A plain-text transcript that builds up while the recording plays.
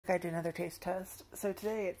I did another taste test. So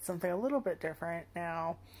today it's something a little bit different.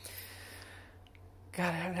 Now, God,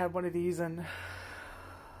 I haven't had one of these in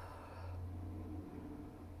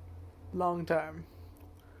a long time.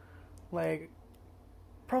 Like,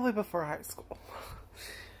 probably before high school.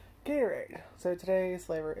 Gatorade. So today's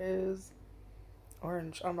flavor is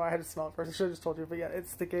orange. I don't know, I had to smell it first. I should have just told you, but yeah,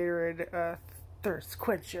 it's the Gatorade Thirst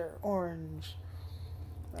Quencher Orange.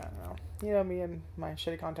 I don't know. You know me and my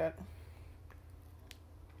shitty content.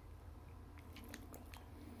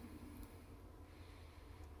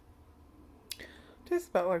 Tastes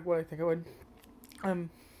about like what I think it would.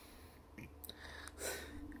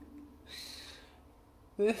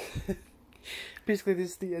 Basically,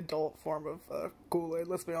 this is the adult form of Kool-Aid,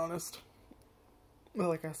 let's be honest. With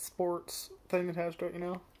like a sports thing attached to it, you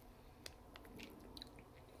know?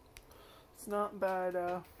 It's not bad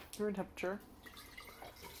room temperature.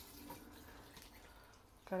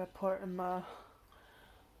 Gotta pour it in my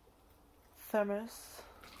thermos.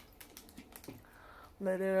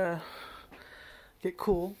 Let it get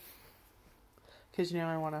cool. Because, you know,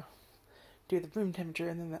 I want to do the room temperature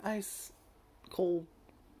and then the ice cold-ish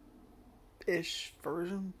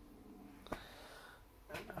version.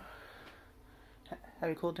 Have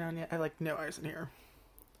you cooled down yet? I like no ice in here.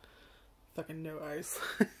 Fucking no ice.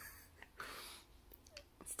 It's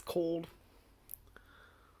cold.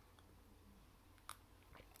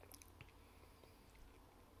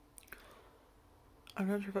 I'm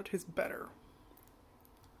not sure if that tastes better.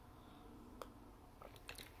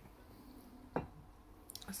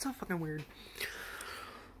 It's so fucking weird.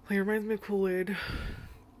 Like, it reminds me of Kool-Aid,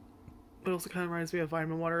 but also kind of reminds me of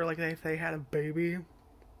vitamin water, like if they had a baby.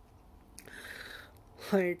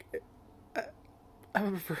 Like, I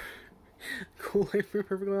would prefer Kool-Aid, to be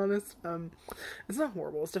perfectly honest. It's not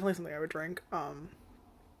horrible. It's definitely something I would drink.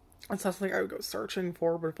 It's not something I would go searching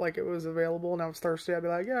for, but if, like, it was available and I was thirsty, I'd be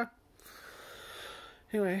like, yeah.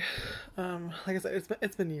 Anyway, like I said,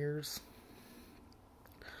 it's been years.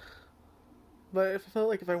 But if I felt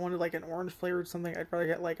like if I wanted, like, an orange flavored something, I'd probably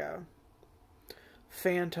get, like, a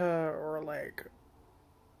Fanta or, like,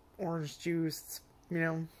 orange juice, you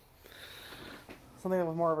know? Something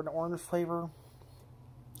with more of an orange flavor.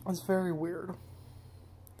 It's very weird.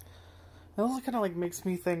 It also kind of, like, makes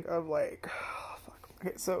me think of, like... Oh, fuck.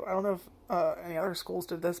 Okay, so, I don't know if any other schools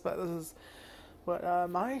did this, but this is what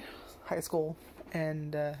my high school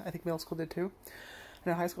and I think middle school did too.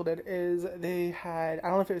 And high school did is they had, I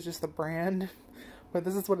don't know if it was just the brand, but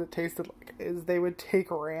this is what it tasted like, is they would take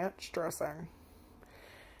ranch dressing.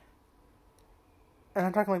 And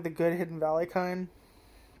I'm talking like the good Hidden Valley kind.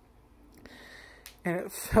 And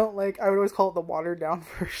it felt like, I would always call it the watered down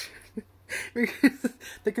version. Because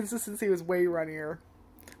the consistency was way runnier.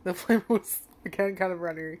 The flavor was, again, kind of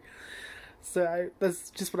runny. So that's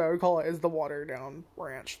just what I would call it, is the watered down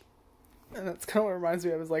ranch. And that's kind of what it reminds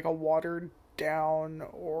me of, is like a watered down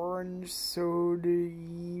orange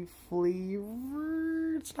soda-y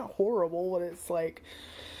flavor. It's not horrible, but it's like,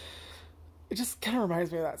 it just kind of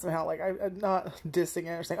reminds me of that somehow. Like, I'm not dissing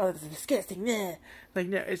it or saying, oh, this is disgusting, meh. Like,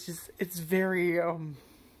 no, it's just, it's very,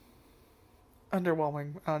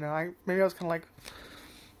 underwhelming. I don't know, maybe I was kind of like,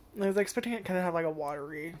 I was expecting it kind of have like a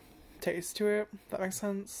watery taste to it, if that makes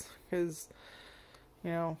sense. Because,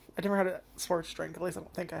 you know, I never had a sports drink, at least I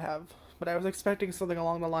don't think I have. But I was expecting something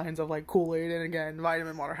along the lines of, like, Kool-Aid, and again,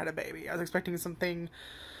 vitamin water had a baby. I was expecting something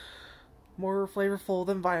more flavorful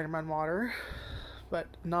than vitamin water, but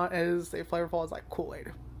not as flavorful as, like,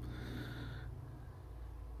 Kool-Aid.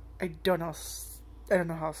 I don't know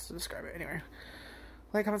how else to describe it. Anyway,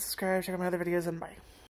 like, comment, subscribe, check out my other videos, and bye.